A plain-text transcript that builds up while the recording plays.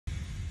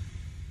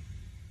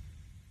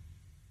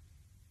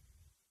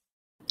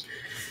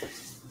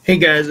Hey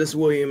guys, it's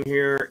William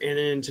here, and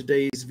in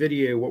today's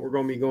video what we're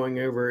going to be going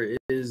over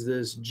is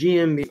this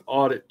GMB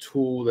Audit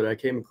Tool that I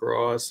came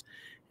across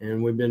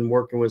and we've been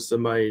working with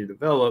somebody to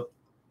develop.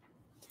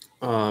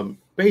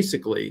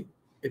 Basically,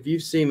 if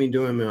you've seen me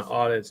doing my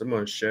audits, I'm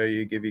going to show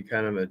you, give you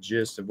kind of a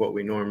gist of what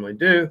we normally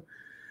do.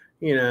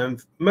 You know,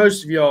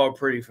 most of y'all are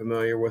pretty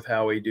familiar with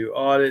how we do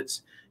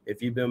audits.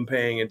 If you've been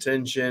paying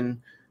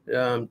attention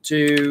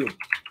to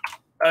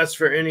us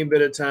for any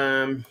bit of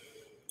time,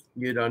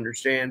 you'd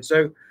understand.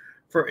 So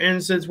for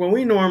instance, when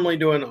we normally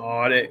do an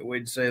audit,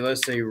 we'd say,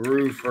 let's say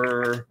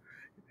roofer,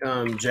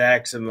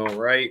 Jacksonville,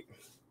 right?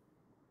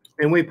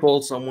 And we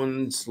pull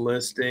someone's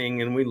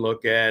listing and we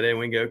look at it and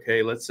we go,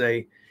 okay, let's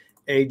say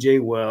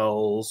AJ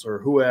Wells or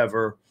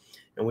whoever,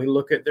 and we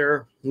look at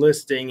their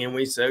listing and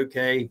we say,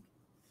 okay,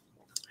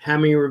 how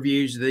many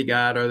reviews they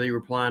got? Are they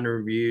replying to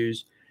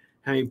reviews?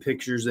 How many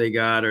pictures they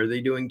got? Are they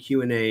doing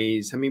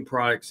Q&As? How many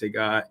products they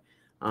got?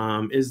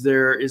 Is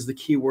the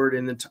keyword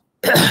in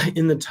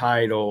the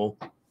title?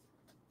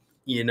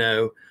 You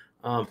know,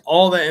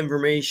 all that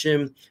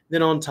information.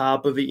 Then on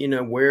top of it, you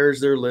know, where's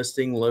their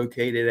listing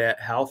located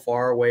at? How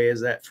far away is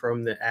that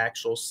from the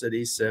actual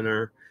city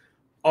center?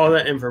 All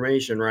that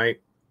information, right?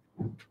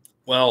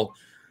 Well,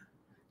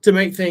 to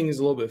make things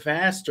a little bit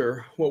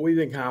faster, what we've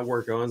been kind of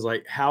working on is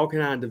like, how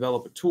can I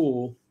develop a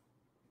tool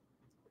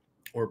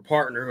or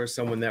partner with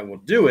someone that will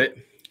do it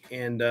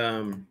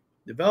and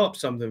develop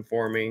something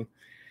for me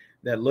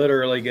that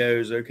literally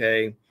goes,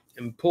 okay,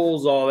 and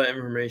pulls all that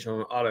information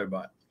on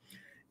Autobot.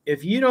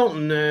 If you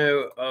don't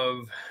know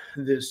of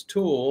this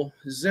tool,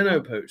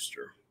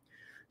 Zenoposter.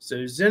 So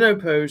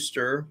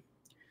Zenoposter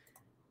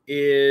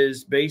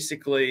is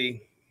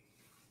basically,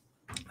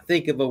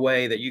 think of a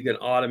way that you can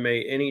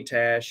automate any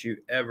task you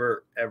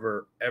ever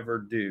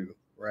do,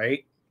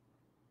 right?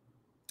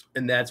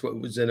 And that's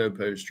what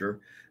Zenoposter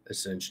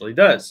essentially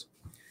does.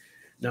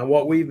 Now,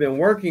 what we've been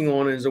working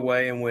on is a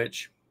way in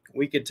which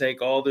we could take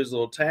all those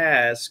little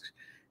tasks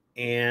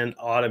and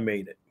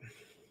automate it.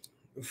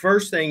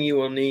 First thing you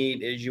will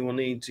need is you will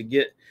need to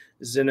get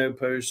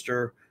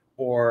Zenoposter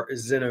or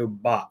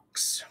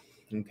Zenobox.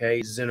 Okay,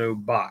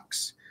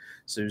 Zenobox.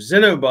 So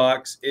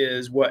Zenobox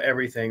is what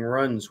everything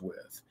runs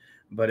with.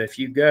 But if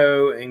you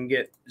go and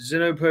get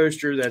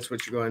Zenoposter, that's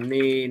what you're going to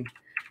need.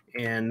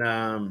 And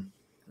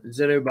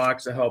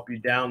Zenobox will help you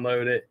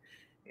download it.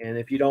 And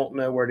if you don't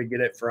know where to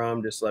get it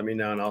from, just let me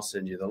know and I'll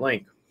send you the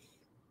link.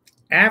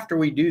 After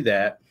we do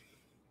that,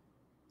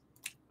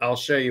 I'll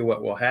show you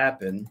what will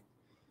happen.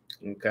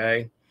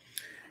 Okay,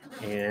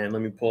 and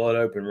let me pull it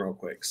open real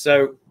quick.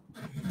 So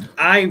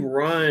I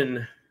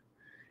run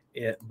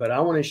it, but I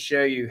want to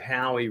show you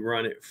how we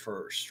run it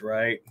first,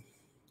 right?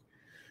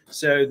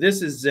 So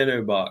this is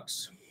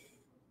Zenobox.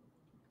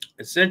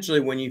 Essentially,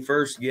 when you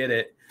first get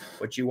it,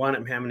 what you want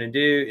them having to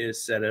do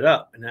is set it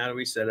up. And how do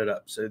we set it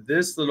up? So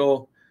this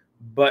little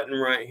button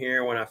right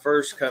here, when I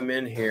first come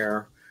in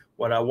here,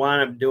 what I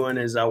wind up doing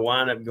is I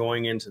wind up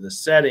going into the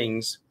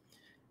settings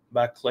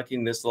by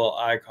clicking this little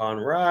icon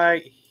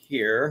right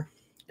here.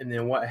 And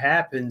then what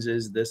happens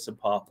is this will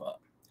pop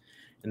up.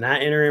 And I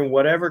enter in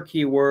whatever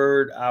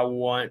keyword I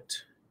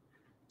want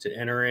to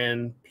enter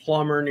in.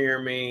 Plumber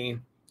near me.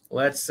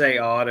 Let's say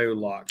auto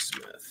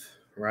locksmith,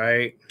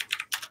 right?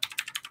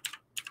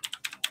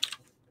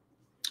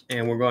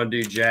 And we're going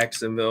to do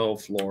Jacksonville,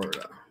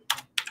 Florida.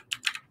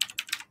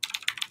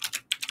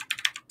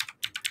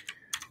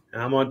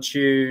 And I'm going to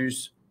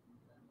choose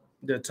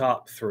the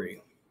top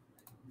 3.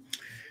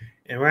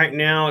 And right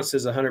now it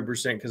says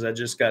 100% because I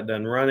just got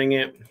done running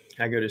it.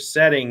 I go to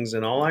settings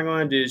and all I'm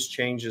going to do is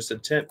change this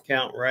attempt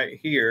count right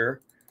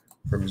here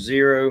from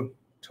 0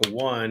 to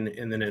 1,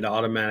 and then it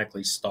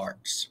automatically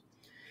starts.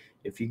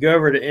 If you go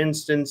over to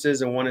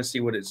instances and want to see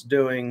what it's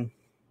doing,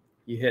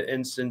 you hit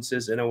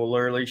instances and it will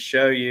literally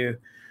show you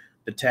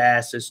the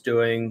task it's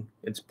doing.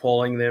 It's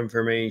pulling the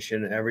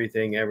information,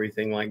 everything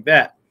like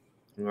that.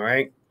 All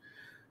right.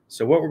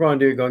 So what we're going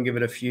to do, go and give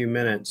it a few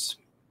minutes.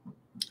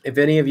 If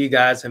any of you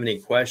guys have any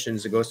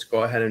questions,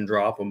 go ahead and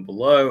drop them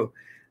below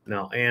and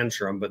I'll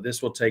answer them. But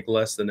this will take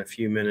less than a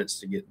few minutes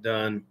to get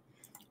done.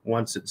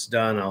 Once it's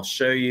done, I'll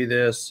show you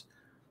this.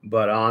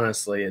 But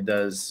honestly, it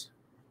does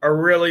a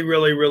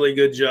really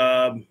good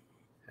job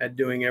at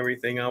doing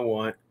everything I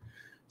want.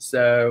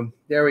 So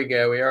there we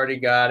go. We already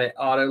got it.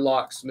 Auto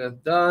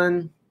locksmith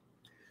done.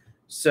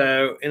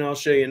 So, and I'll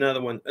show you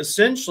another one.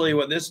 Essentially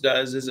what this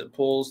does is it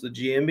pulls the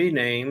GMB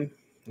name,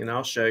 and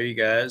I'll show you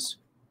guys.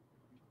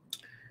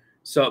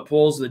 So it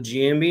pulls the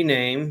GMB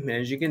name,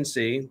 as you can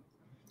see.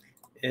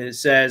 And it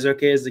says,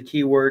 okay, is the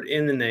keyword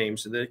in the name.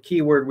 So the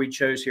keyword we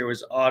chose here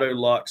was auto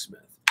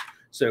locksmith.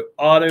 So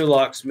auto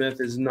locksmith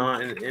is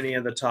not in any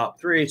of the top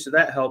 3. So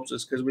that helps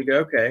us because we go,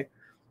 okay,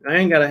 I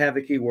ain't got to have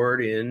a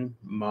keyword in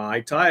my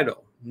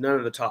title. None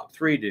of the top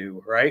 3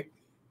 do, right?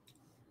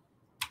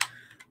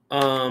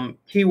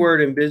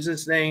 Keyword in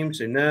business name.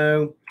 So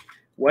no.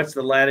 What's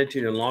the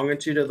latitude and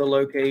longitude of the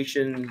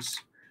locations?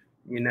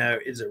 You know,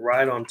 is it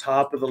right on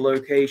top of the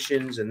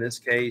locations? In this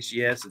case,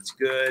 yes, it's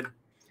good.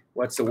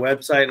 What's the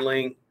website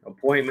link,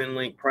 appointment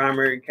link,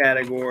 primary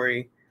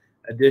category?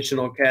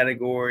 additional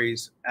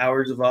categories,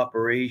 hours of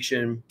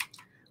operation,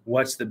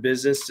 what's the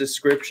business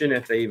description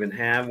if they even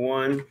have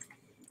one,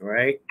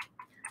 right?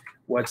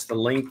 What's the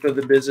length of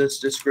the business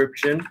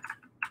description?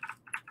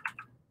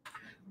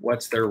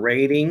 What's their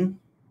rating?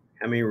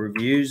 How many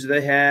reviews do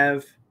they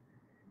have?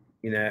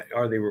 You know,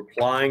 are they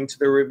replying to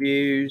the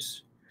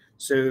reviews?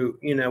 So,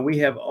 you know, we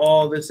have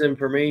all this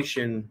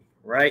information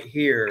right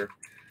here.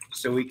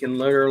 So we can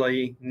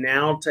literally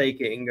now take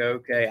it and go,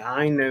 okay,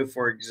 I know,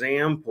 for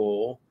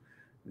example,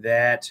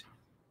 that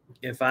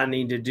if I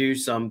need to do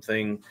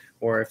something,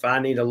 or if I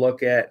need to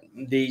look at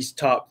these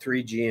top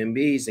 3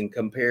 GMBs and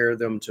compare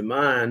them to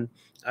mine,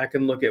 I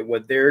can look at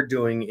what they're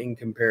doing in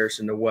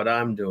comparison to what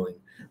I'm doing.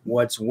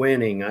 What's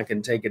winning? I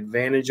can take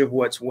advantage of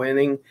what's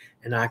winning,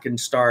 and I can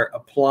start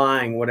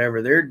applying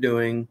whatever they're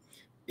doing,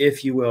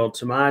 if you will,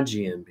 to my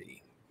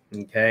GMB.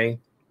 Okay.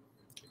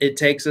 It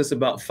takes us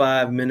about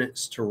 5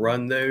 minutes to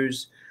run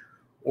those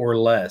or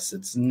less.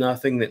 It's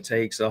nothing that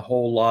takes a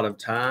whole lot of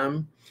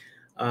time.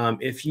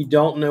 If you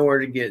don't know where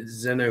to get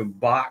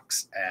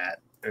ZenoBox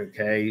at,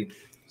 okay,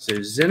 so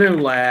Zeno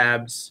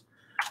Labs,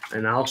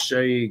 and I'll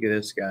show you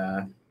this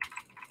guy.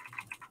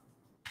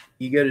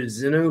 You go to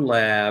Zeno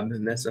Lab,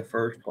 and that's the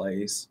first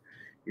place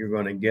you're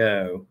going to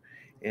go,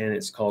 and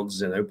it's called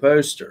Zeno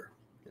Poster.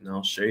 And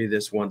I'll show you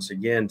this once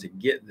again to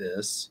get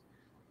this,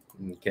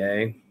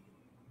 okay.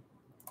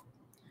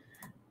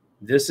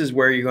 This is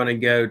where you're going to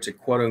go to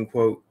quote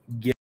unquote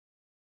get.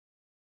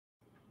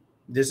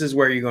 This is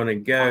where you're going to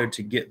go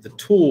to get the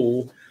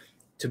tool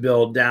to be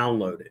able to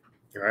download it.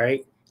 All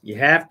right. You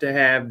have to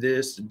have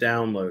this to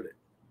download it.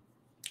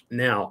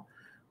 Now,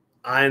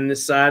 on the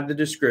side of the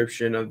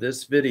description of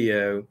this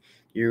video,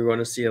 you're going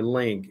to see a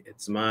link.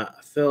 It's my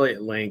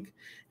affiliate link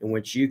in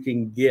which you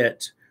can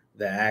get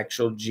the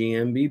actual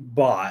GMB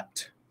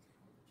bot.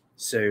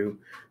 So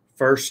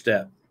first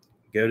step,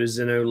 go to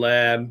Zeno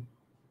Lab,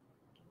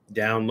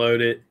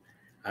 download it.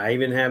 I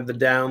even have the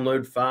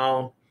download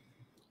file,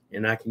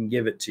 and I can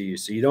give it to you.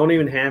 So you don't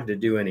even have to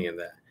do any of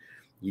that.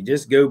 You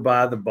just go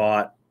buy the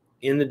bot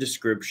in the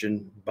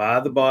description, buy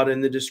the bot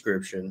in the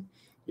description.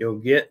 You'll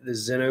get the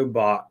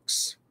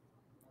ZenoBox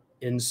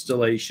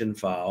installation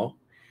file.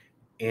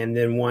 And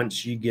then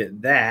once you get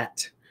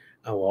that,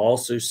 I will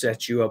also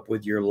set you up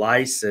with your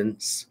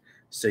license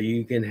so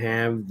you can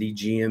have the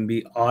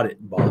GMB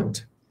Audit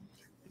bot.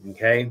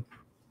 Okay.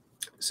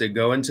 So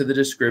go into the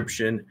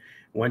description.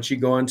 Once you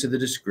go into the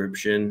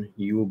description,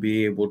 you will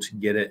be able to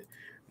get it.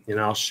 And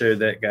I'll show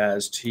that,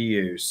 guys, to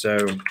you.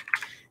 So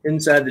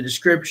inside the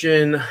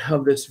description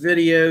of this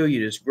video,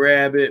 you just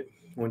grab it.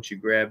 Once you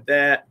grab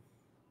that,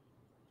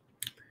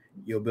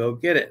 you'll be able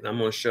to get it. And I'm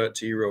going to show it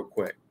to you real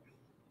quick.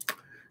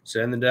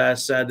 So in the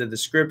side of the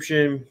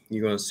description,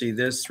 you're going to see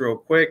this real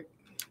quick.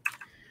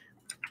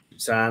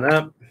 Sign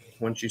up.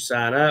 Once you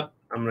sign up,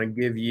 I'm going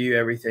to give you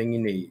everything you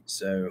need.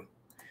 So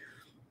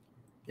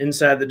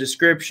inside the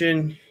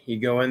description, you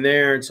go in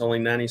there. It's only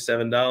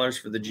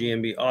 $97 for the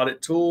GMB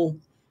Audit Tool.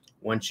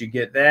 Once you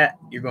get that,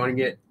 you're going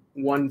to get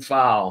one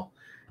file,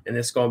 and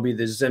it's going to be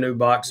the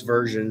ZenoBox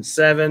version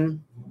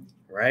 7,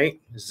 right?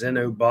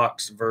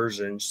 ZenoBox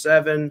version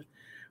 7.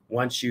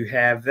 Once you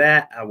have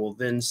that, I will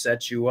then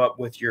set you up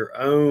with your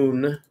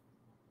own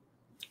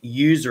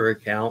user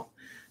account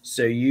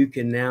so you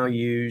can now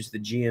use the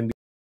GMB.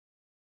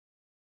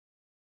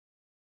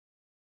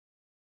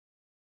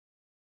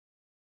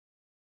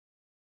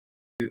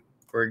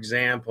 For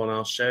example, and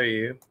I'll show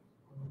you.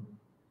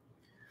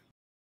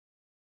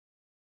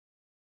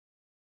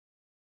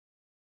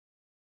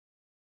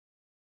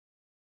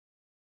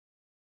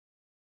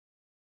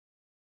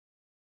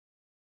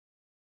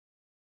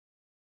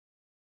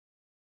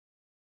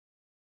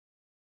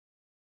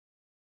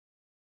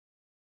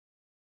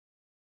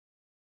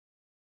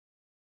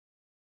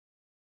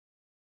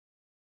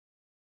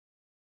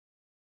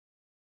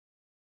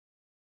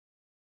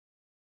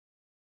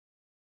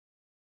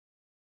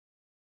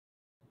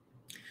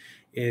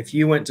 If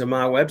you went to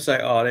my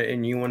website audit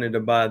and you wanted to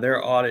buy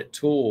their audit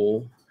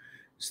tool,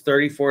 it's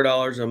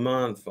 $34 a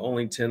month for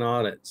only 10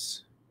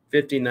 audits,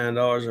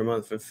 $59 a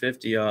month for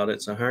 50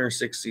 audits,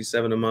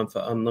 $167 a month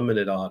for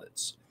unlimited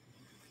audits.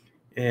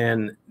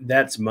 And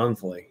that's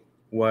monthly.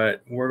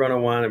 What we're going to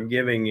wind up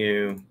giving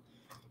you,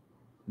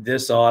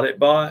 this audit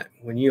bot,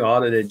 when you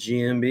audit a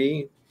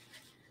GMB,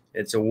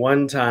 it's a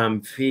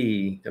one-time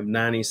fee of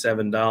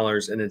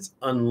 $97, and it's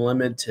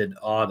unlimited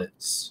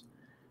audits.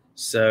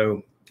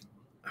 So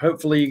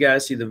hopefully you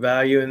guys see the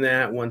value in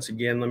that. Once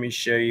again, let me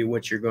show you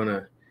what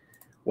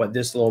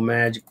this little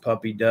magic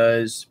puppy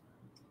does.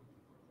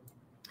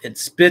 It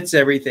spits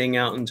everything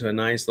out into a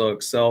nice little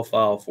Excel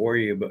file for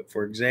you. But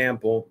for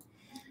example,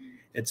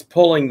 it's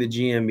pulling the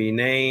GMB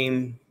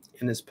name,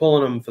 and it's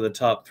pulling them for the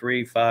top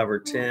 3, 5, or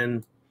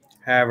 10,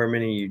 however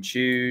many you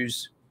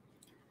choose.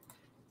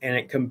 And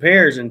it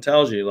compares and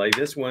tells you, like,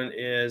 this one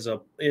is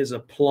a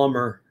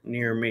plumber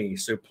near me.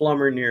 So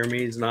plumber near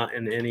me is not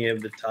in any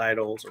of the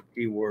titles or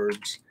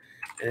keywords.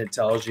 And it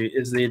tells you,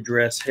 is the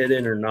address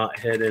hidden or not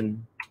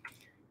hidden?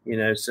 You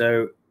know,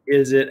 so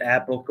is it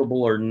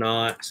applicable or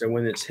not? So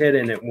when it's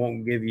hidden, it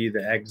won't give you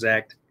the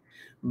exact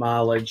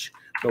mileage.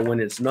 But when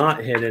it's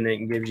not hidden,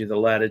 it gives you the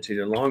latitude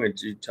and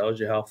longitude, tells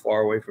you how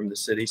far away from the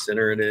city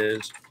center it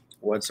is,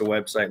 what's the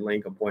website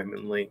link,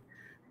 appointment link,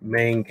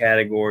 main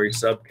category,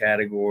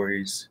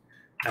 subcategories,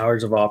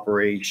 hours of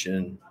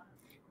operation,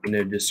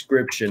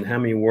 description, how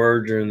many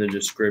words are in the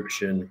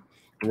description,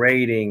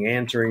 rating,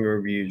 answering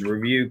reviews,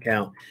 review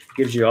count.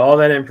 Gives you all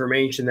that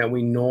information that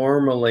we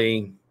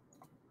normally,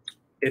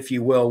 if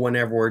you will,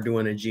 whenever we're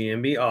doing a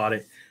GMB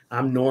audit,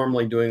 I'm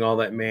normally doing all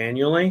that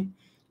manually.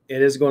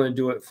 It is going to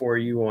do it for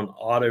you on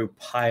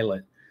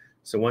Autopilot.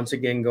 So once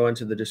again, go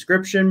into the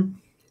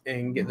description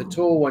and get the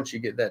tool. Once you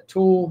get that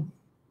tool,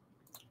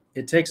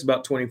 it takes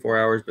about 24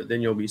 hours, but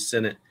then you'll be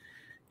sent it.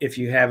 If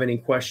you have any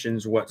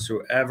questions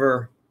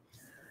whatsoever,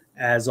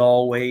 as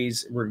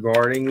always,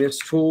 regarding this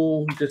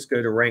tool, just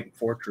go to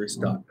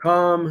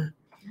rankfortress.com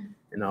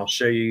and I'll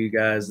show you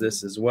guys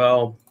this as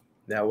well.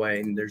 That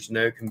way there's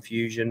no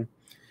confusion.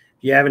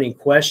 If you have any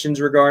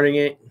questions regarding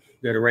it,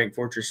 go to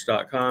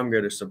rankfortress.com,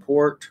 go to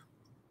support,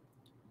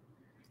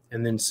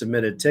 and then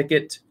submit a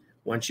ticket.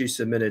 Once you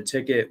submit a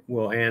ticket,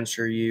 we'll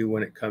answer you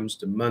when it comes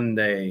to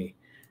Monday.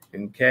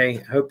 Okay,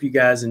 I hope you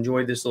guys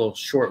enjoyed this little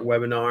short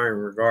webinar in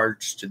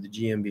regards to the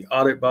GMB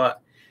Audit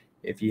Bot.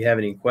 If you have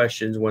any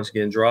questions, once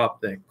again,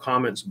 drop the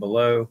comments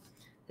below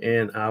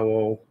and I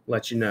will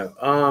let you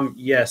know.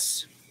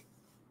 Yes,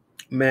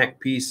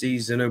 Mac PC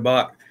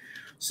Xenobot.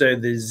 So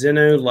the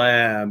Xeno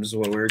Labs,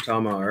 what we were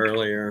talking about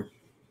earlier,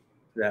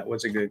 that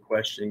was a good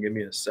question. Give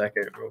me a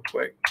second real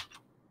quick.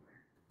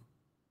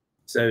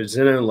 So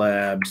Xeno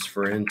Labs,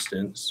 for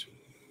instance,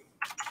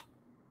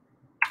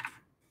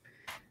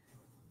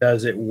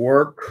 does it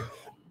work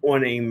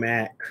on a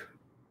Mac,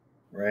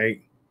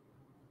 right?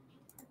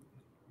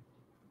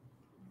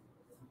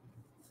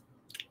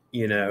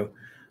 You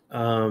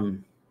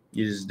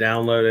just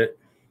download it,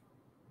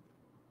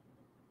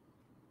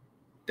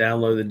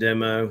 download the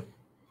demo,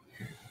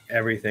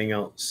 everything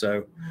else.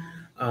 So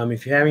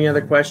if you have any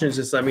other questions,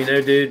 just let me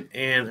know, dude,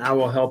 and I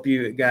will help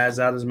you guys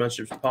out as much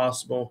as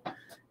possible.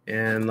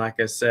 And like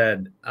I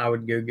said, I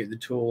would go get the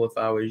tool if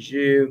I was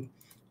you.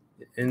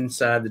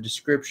 Inside the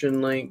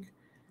description link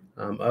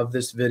of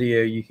this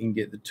video, you can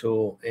get the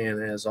tool.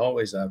 And as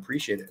always, I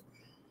appreciate it.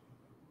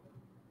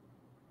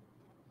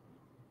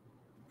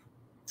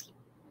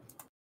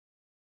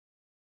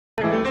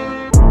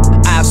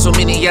 So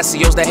many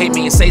SEOs that hate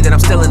me and say that I'm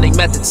stealing their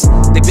methods.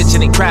 They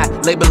bitching and cry,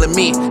 labeling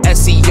me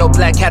SEO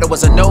black hat. I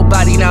was a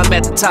nobody, now I'm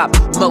at the top.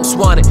 Most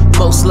wanted,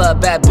 most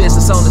loved, bad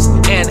business owners,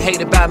 and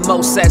hated by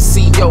most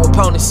SEO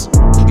opponents.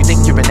 You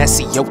think you're an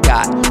SEO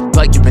god,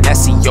 but you're an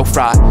SEO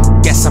fraud.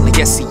 Guess I'm the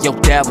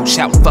SEO devil,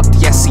 shouting fuck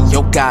the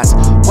SEO guys.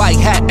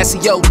 White hat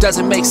SEO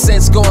doesn't make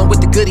sense, going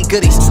with the goody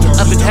goodies.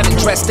 Up in heaven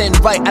dressed in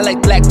white, I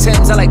like black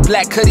Tims, I like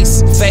black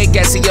hoodies. Fake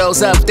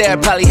SEOs up there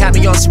probably have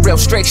me on some real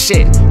straight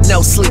shit.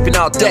 No sleeping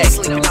all day.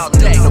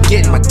 No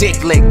getting my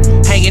dick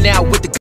licked, hanging out with the